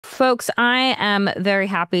Folks, I am very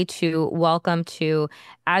happy to welcome to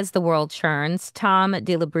As the World Churns, Tom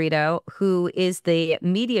Liberto, who is the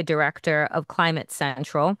media director of Climate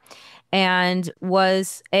Central and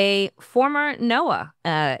was a former NOAA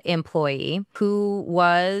employee who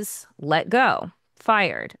was let go,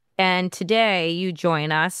 fired. And today you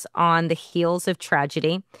join us on the heels of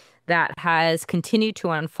tragedy that has continued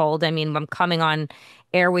to unfold. I mean, I'm coming on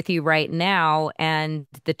air with you right now, and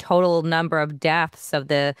the total number of deaths of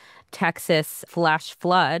the Texas flash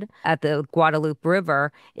flood at the Guadalupe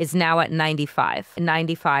River is now at 95.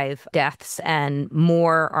 95 deaths and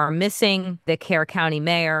more are missing. The Kerr County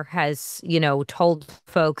mayor has, told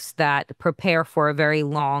folks that prepare for a very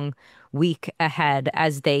long week ahead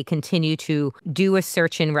as they continue to do a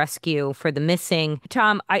search and rescue for the missing.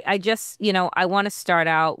 Tom, I just, I want to start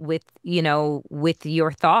out with, with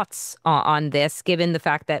your thoughts on this, given the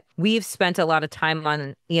fact that we've spent a lot of time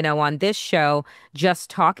on, on this show, just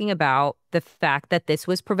talking about the fact that this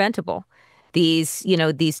was preventable. These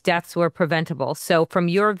deaths were preventable. So from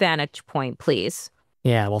your vantage point, please.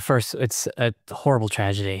 Yeah, well, first, it's a horrible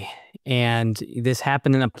tragedy. And this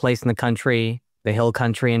happened in a place in the country, the Hill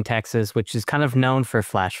Country in Texas, which is kind of known for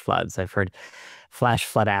flash floods. I've heard Flash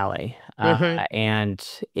Flood Alley. And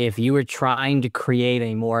if you were trying to create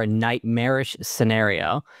a more nightmarish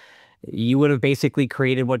scenario, you would have basically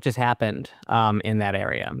created what just happened in that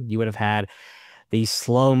area. You would have had these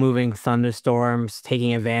slow-moving thunderstorms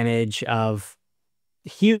taking advantage of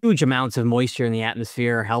huge amounts of moisture in the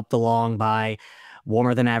atmosphere, helped along by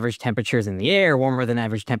warmer than average temperatures in the air, warmer than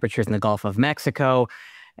average temperatures in the Gulf of Mexico.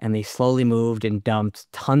 And they slowly moved and dumped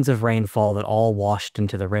tons of rainfall that all washed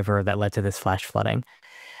into the river that led to this flash flooding.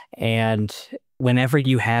 And whenever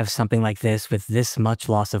you have something like this with this much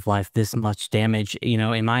loss of life, this much damage,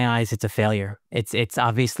 in my eyes, it's a failure. It's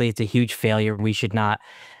obviously it's a huge failure. We should not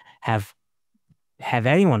have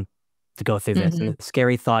anyone to go through this. And the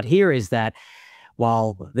scary thought here is that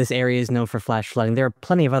while this area is known for flash flooding, there are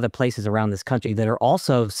plenty of other places around this country that are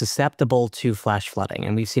also susceptible to flash flooding.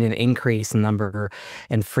 And we've seen an increase in number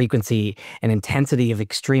and frequency and intensity of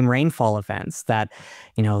extreme rainfall events that,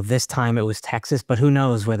 this time it was Texas, but who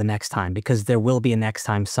knows where the next time, because there will be a next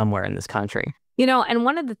time somewhere in this country. And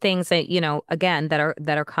one of the things that, again, that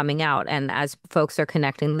are coming out, and as folks are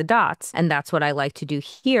connecting the dots, and that's what I like to do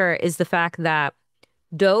here, is the fact that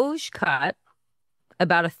DOGE cut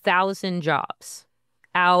about 1,000 jobs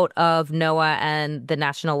out of NOAA and the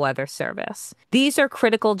National Weather Service. These are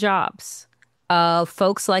critical jobs of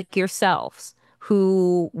folks like yourselves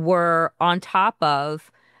who were on top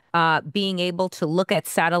of being able to look at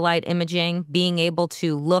satellite imaging, being able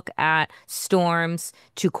to look at storms,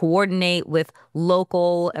 to coordinate with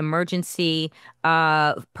local emergency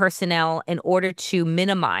personnel in order to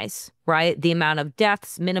minimize, right, the amount of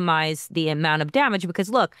deaths, minimize the amount of damage. Because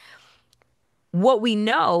look, what we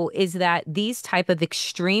know is that these type of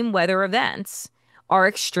extreme weather events are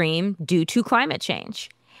extreme due to climate change,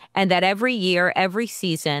 and that every year, every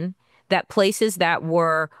season, that places that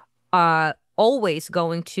were always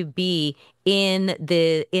going to be in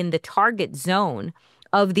the target zone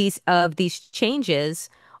of these changes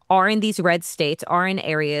are in these red states, are in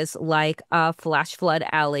areas like Flash Flood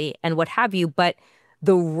Alley and what have you. But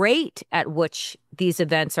the rate at which these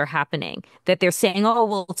events are happening, that they're saying, oh,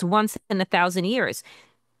 well, it's once in 1,000 years.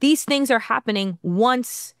 These things are happening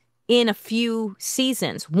once in a few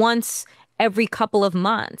seasons, once every couple of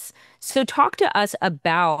months. So talk to us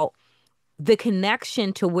about the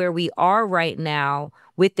connection to where we are right now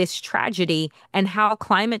with this tragedy and how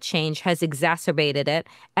climate change has exacerbated it,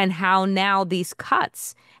 and how now these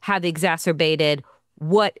cuts have exacerbated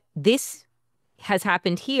what this has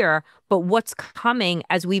happened here, but what's coming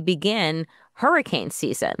as we begin hurricane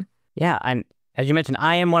season. Yeah, and as you mentioned,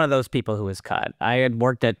 I am one of those people who was cut. I had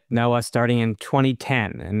worked at NOAA starting in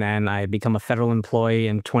 2010, and then I had become a federal employee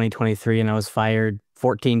in 2023, and I was fired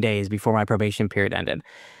 14 days before my probation period ended.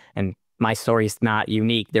 And my story is not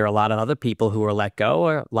unique. There are a lot of other people who were let go,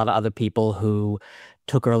 or a lot of other people who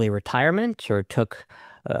took early retirement or took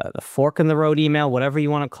the fork in the road email, whatever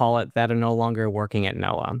you want to call it, that are no longer working at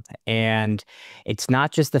NOAA. And it's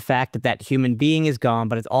not just the fact that that human being is gone,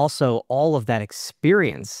 but it's also all of that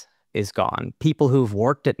experience is gone. People who've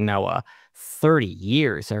worked at NOAA 30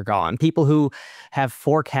 years are gone. People who have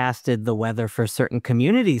forecasted the weather for certain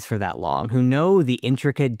communities for that long, who know the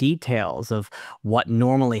intricate details of what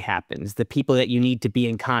normally happens, the people that you need to be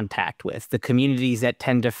in contact with, the communities that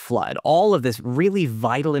tend to flood, all of this really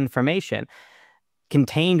vital information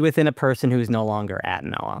contained within a person who's no longer at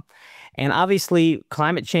NOAA. And obviously,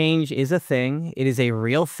 climate change is a thing. It is a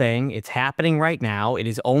real thing. It's happening right now. It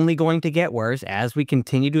is only going to get worse as we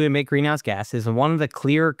continue to emit greenhouse gases. And one of the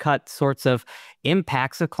clear-cut sorts of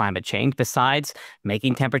impacts of climate change, besides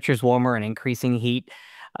making temperatures warmer and increasing heat,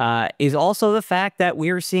 is also the fact that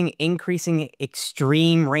we're seeing increasing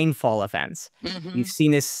extreme rainfall events. You've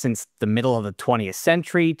seen this since the middle of the 20th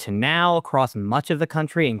century to now across much of the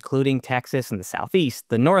country, including Texas and the Southeast,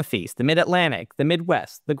 the Northeast, the Mid-Atlantic, the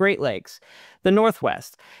Midwest, the Great Lakes, the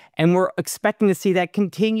Northwest. And we're expecting to see that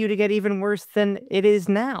continue to get even worse than it is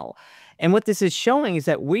now. And what this is showing is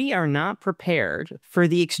that we are not prepared for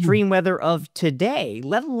the extreme weather of today,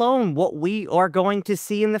 let alone what we are going to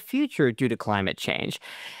see in the future due to climate change.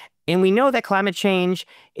 And we know that climate change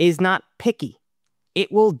is not picky.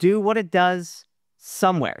 It will do what it does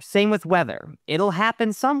somewhere. Same with weather. It'll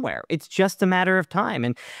happen somewhere. It's just a matter of time.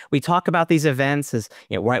 And we talk about these events as,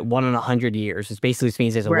 right, 1 in 100 years. It basically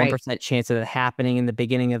means there's a 1% chance of it happening in the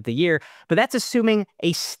beginning of the year. But that's assuming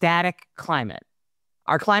a static climate.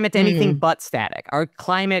 Our climate's anything but static. Our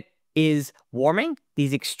climate is warming.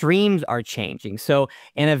 These extremes are changing. So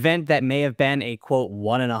an event that may have been a, quote,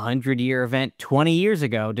 1 in 100-year event 20 years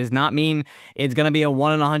ago does not mean it's going to be a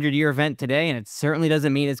 1 in 100-year event today. And it certainly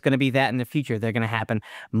doesn't mean it's going to be that in the future. They're going to happen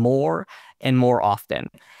more and more often.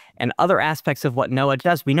 And other aspects of what NOAA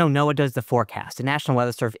does, we know NOAA does the forecast. The National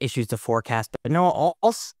Weather Service issues the forecast. But NOAA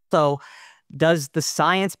also does the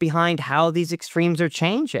science behind how these extremes are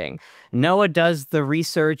changing. NOAA does the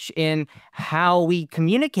research in how we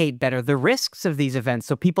communicate better the risks of these events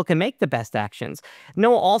so people can make the best actions.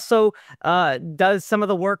 NOAA also does some of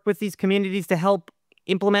the work with these communities to help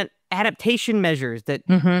implement adaptation measures that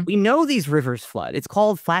we know these rivers flood. It's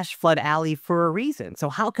called Flash Flood Alley for a reason. So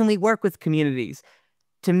how can we work with communities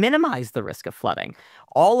to minimize the risk of flooding?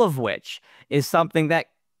 All of which is something that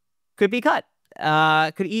could be cut.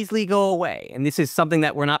 Could easily go away. And this is something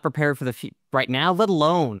that we're not prepared for right now, let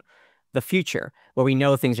alone the future, where we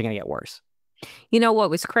know things are going to get worse. You know what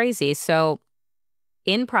was crazy? So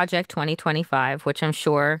in Project 2025, which I'm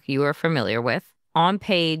sure you are familiar with, on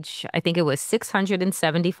page, I think it was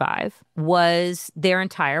 675, was their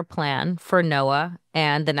entire plan for NOAA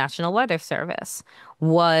and the National Weather Service,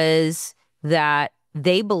 was that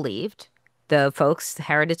they believed, the folks,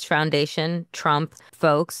 Heritage Foundation, Trump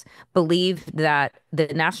folks, believed that the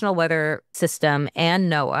National Weather System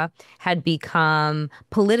and NOAA had become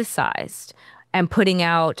politicized and putting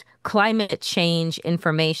out climate change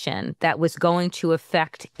information that was going to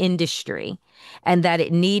affect industry and that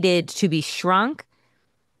it needed to be shrunk,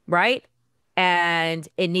 right? And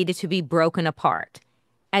it needed to be broken apart.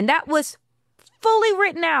 And that was fully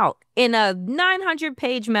written out in a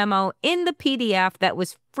 900-page memo in the PDF that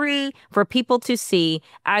was free for people to see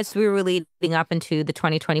as we were leading up into the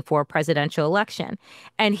 2024 presidential election.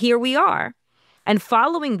 And here we are. And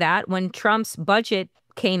following that, when Trump's budget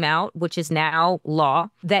came out, which is now law,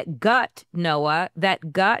 that gut NOAA,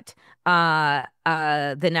 that gut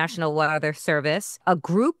the National Weather Service, a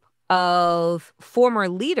group of former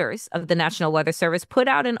leaders of the National Weather Service put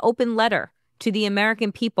out an open letter to the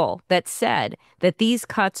American people that said that these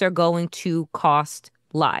cuts are going to cost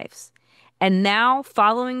lives. And now,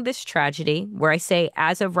 following this tragedy, where I say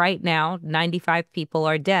as of right now, 95 people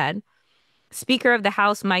are dead, Speaker of the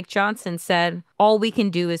House Mike Johnson said, all we can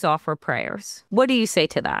do is offer prayers. What do you say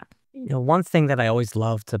to that? One thing that I always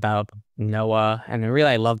loved about NOAA, and really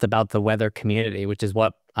I loved about the weather community, which is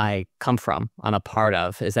what I come from, I'm a part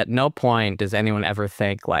of, is at no point does anyone ever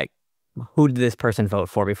think, like, who did this person vote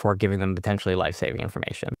for before giving them potentially life-saving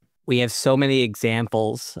information? We have so many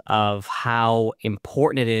examples of how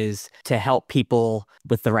important it is to help people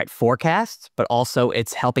with the right forecast, but also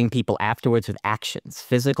it's helping people afterwards with actions,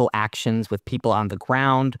 physical actions with people on the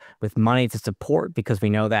ground, with money to support, because we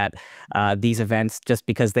know that these events, just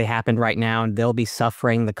because they happen right now, and they'll be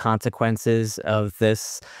suffering the consequences of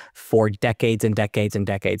this for decades and decades and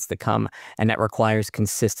decades to come. And that requires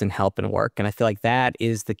consistent help and work. And I feel like that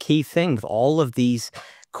is the key thing with all of these,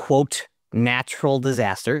 quote, natural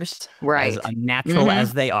disasters, right, as unnatural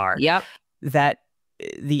as they are. Yep. That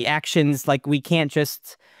the actions, like, we can't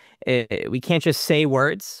just say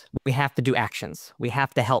words. We have to do actions. We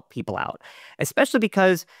have to help people out, especially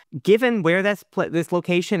because given where this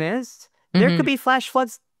location is, there could be flash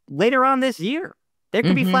floods later on this year. There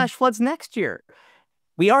could be flash floods next year.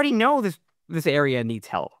 We already know this area needs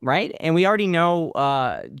help, right? And we already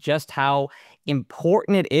know just how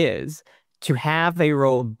important it is to have a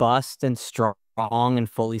robust and strong and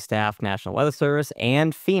fully staffed National Weather Service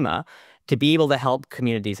and FEMA to be able to help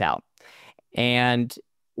communities out. And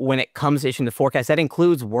when it comes to issuing the forecast. That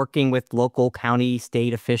includes working with local, county,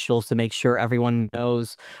 state officials to make sure everyone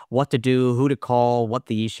knows what to do, who to call, what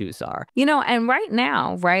the issues are. And right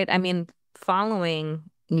now, right? I mean, following,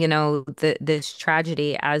 this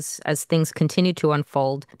tragedy as things continue to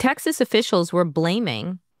unfold, Texas officials were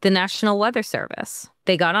blaming the National Weather Service.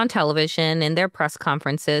 They got on television in their press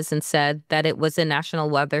conferences and said that it was the National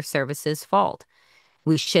Weather Service's fault.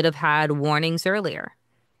 We should have had warnings earlier.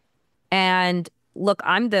 And look,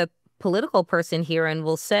 I'm the political person here and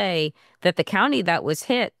will say that the county that was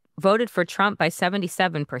hit voted for Trump by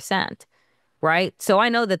 77%, right? So I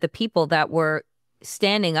know that the people that were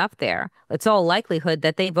standing up there, it's all likelihood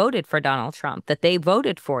that they voted for Donald Trump, that they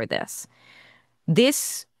voted for this.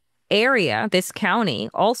 This area, this county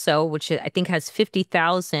also, which I think has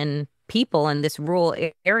 50,000 people in this rural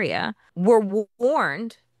area, were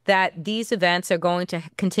warned that these events are going to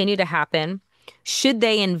continue to happen. Should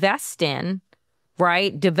they invest in,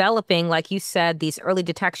 right, developing, like you said, these early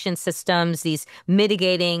detection systems, these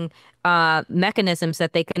mitigating mechanisms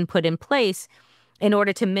that they can put in place in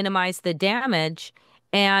order to minimize the damage?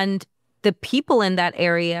 And the people in that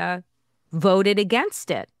area voted against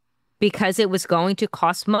it because it was going to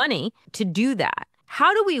cost money to do that.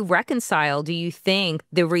 How do we reconcile, do you think,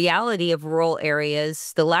 the reality of rural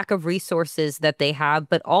areas, the lack of resources that they have,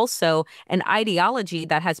 but also an ideology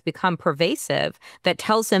that has become pervasive that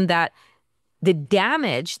tells them that the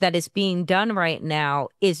damage that is being done right now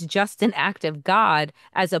is just an act of God,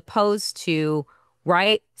 as opposed to,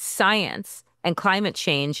 right, science and climate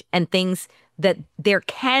change and things that there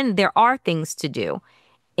are things to do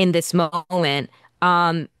in this moment,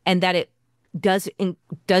 and that it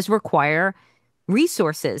does require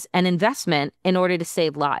resources and investment in order to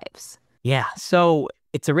save lives? Yeah, so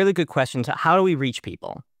it's a really good question. So how do we reach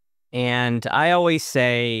people? And I always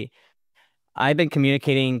say I've been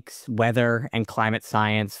communicating weather and climate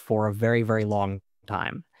science for a very, very long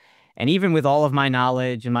time. And even with all of my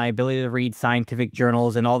knowledge and my ability to read scientific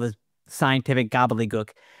journals and all this scientific gobbledygook,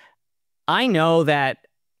 I know that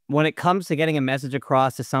when it comes to getting a message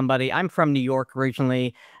across to somebody, I'm from New York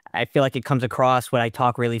originally. I feel like it comes across when I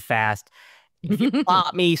talk really fast. If you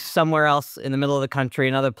plot me somewhere else in the middle of the country,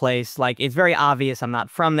 another place, like, it's very obvious I'm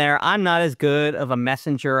not from there. I'm not as good of a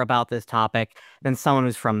messenger about this topic than someone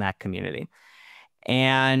who's from that community.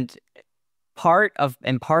 And part of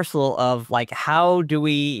and parcel of, like, how do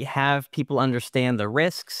we have people understand the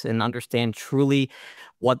risks and understand truly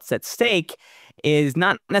what's at stake is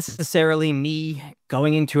not necessarily me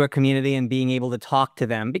going into a community and being able to talk to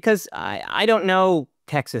them, because I don't know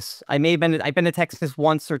Texas. I've been to Texas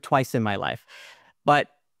once or twice in my life, but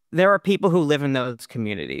there are people who live in those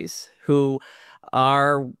communities, who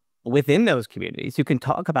are within those communities, who can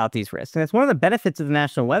talk about these risks. And it's one of the benefits of the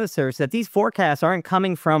National Weather Service, that these forecasts aren't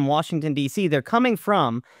coming from Washington, D.C. They're coming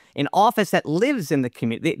from an office that lives in the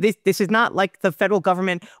community. This is not like the federal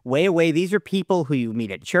government way away. These are people who you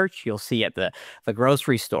meet at church, you'll see at the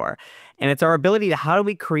grocery store. And it's our ability to, how do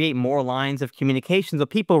we create more lines of communication so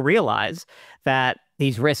people realize that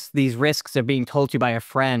these risks are being told to you by a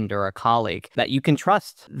friend or a colleague that you can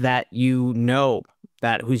trust, that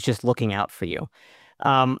that who's just looking out for you.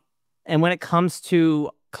 And when it comes to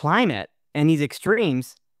climate and these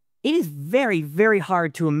extremes, it is very, very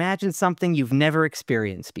hard to imagine something you've never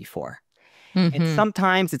experienced before. And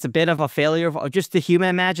sometimes it's a bit of a failure of just the human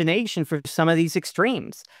imagination for some of these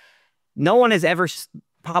extremes. No one has ever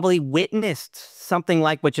probably witnessed something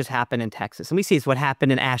like what just happened in Texas. And we see it's what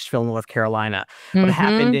happened in Asheville, North Carolina, what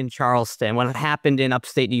happened in Charleston, what happened in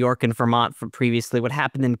upstate New York and Vermont from previously, what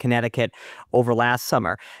happened in Connecticut over last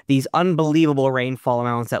summer. These unbelievable rainfall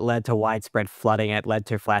amounts that led to widespread flooding, it led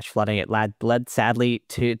to flash flooding, it led sadly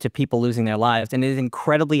to people losing their lives. And it is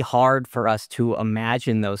incredibly hard for us to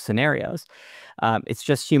imagine those scenarios. It's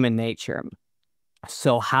just human nature.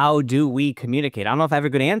 So how do we communicate? I don't know if I have a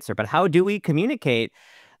good answer, but how do we communicate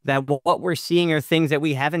that what we're seeing are things that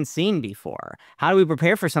we haven't seen before? How do we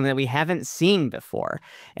prepare for something that we haven't seen before?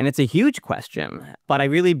 And it's a huge question, but I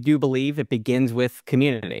really do believe it begins with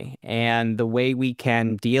community, and the way we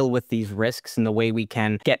can deal with these risks and the way we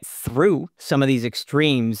can get through some of these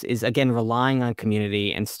extremes is, again, relying on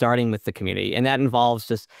community and starting with the community. And that involves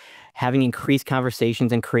just having increased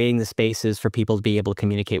conversations and creating the spaces for people to be able to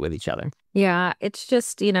communicate with each other. Yeah, it's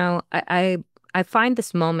just, I find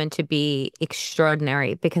this moment to be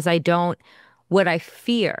extraordinary because what I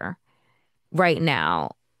fear right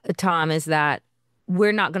now, Tom, is that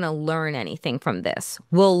we're not going to learn anything from this.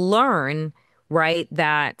 We'll learn, right,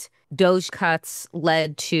 that DOGE cuts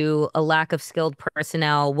led to a lack of skilled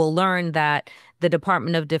personnel. We'll learn that the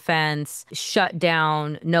Department of Defense shut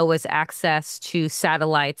down NOAA's access to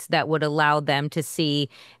satellites that would allow them to see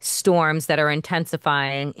storms that are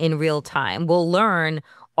intensifying in real time. We'll learn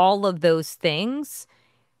all of those things,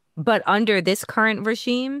 but under this current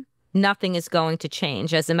regime, nothing is going to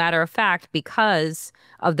change. As a matter of fact, because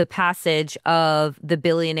of the passage of the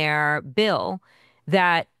billionaire bill,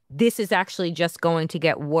 that this is actually just going to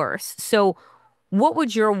get worse. So, what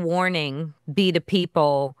would your warning be to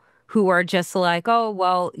people who are just like, oh,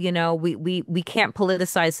 well, we can't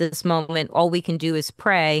politicize this moment. All we can do is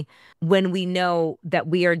pray, when we know that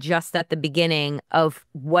we are just at the beginning of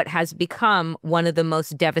what has become one of the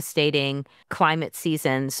most devastating climate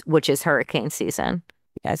seasons, which is hurricane season?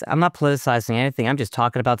 Guys, I'm not politicizing anything. I'm just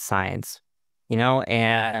talking about science,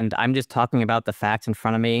 and I'm just talking about the facts in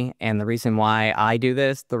front of me. And the reason why I do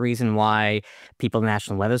this, the reason why people in the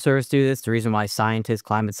National Weather Service do this, the reason why scientists,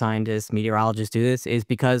 climate scientists, meteorologists do this is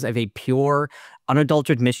because of a pure,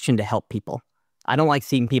 unadulterated mission to help people. I don't like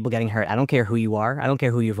seeing people getting hurt. I don't care who you are. I don't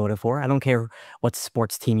care who you voted for. I don't care what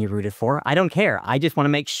sports team you rooted for. I don't care. I just want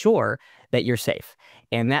to make sure that you're safe.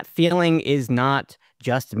 And that feeling is not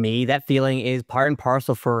just me. That feeling is part and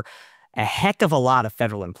parcel for a heck of a lot of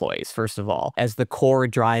federal employees, first of all, as the core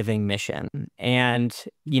driving mission. And,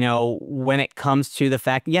 when it comes to the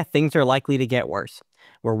fact, yeah, things are likely to get worse.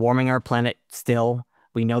 We're warming our planet still.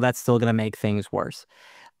 We know that's still going to make things worse.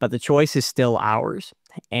 But the choice is still ours.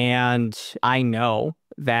 And I know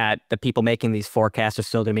that the people making these forecasts are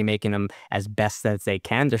still going to be making them as best as they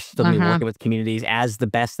can. They're still going to be working with communities as the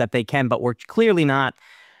best that they can. But we're clearly not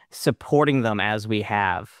supporting them as we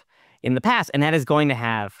have in the past. And that is going to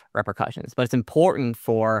have repercussions. But it's important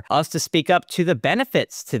for us to speak up to the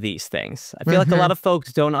benefits to these things. I feel like a lot of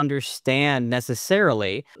folks don't understand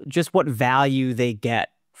necessarily just what value they get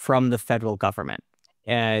from the federal government.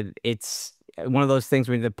 And it's one of those things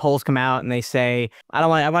where the polls come out and they say, I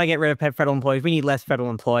want to get rid of federal employees. We need less federal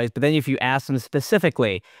employees. But then if you ask them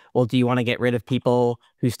specifically, well, do you want to get rid of people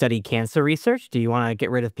who study cancer research? Do you want to get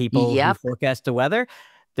rid of people who forecast the weather?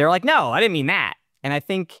 They're like, no, I didn't mean that. And I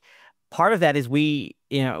think part of that is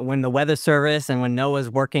when the Weather Service and when NOAA's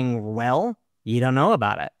working well, you don't know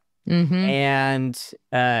about it. And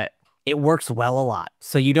it works well a lot.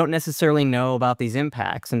 So you don't necessarily know about these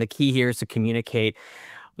impacts. And the key here is to communicate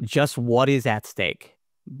just what is at stake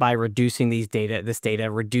by reducing this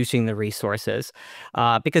data, reducing the resources.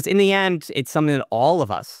 Because in the end, it's something that all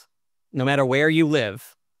of us, no matter where you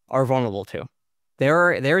live, are vulnerable to.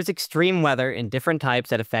 There is extreme weather in different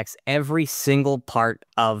types that affects every single part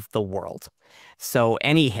of the world. So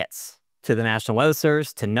any hits to the National Weather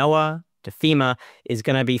Service, to NOAA, to FEMA is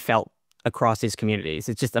going to be felt across these communities.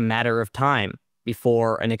 It's just a matter of time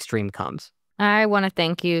before an extreme comes. I want to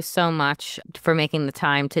thank you so much for making the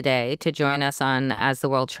time today to join us on As the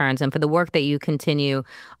World Churns, and for the work that you continue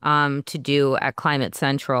to do at Climate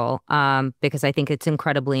Central, because I think it's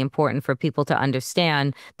incredibly important for people to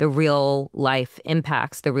understand the real life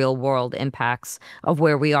impacts, the real world impacts of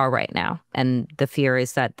where we are right now. And the fear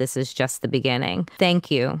is that this is just the beginning.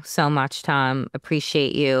 Thank you so much, Tom.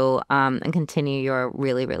 Appreciate you, and continue your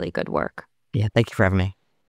really, really good work. Yeah, thank you for having me.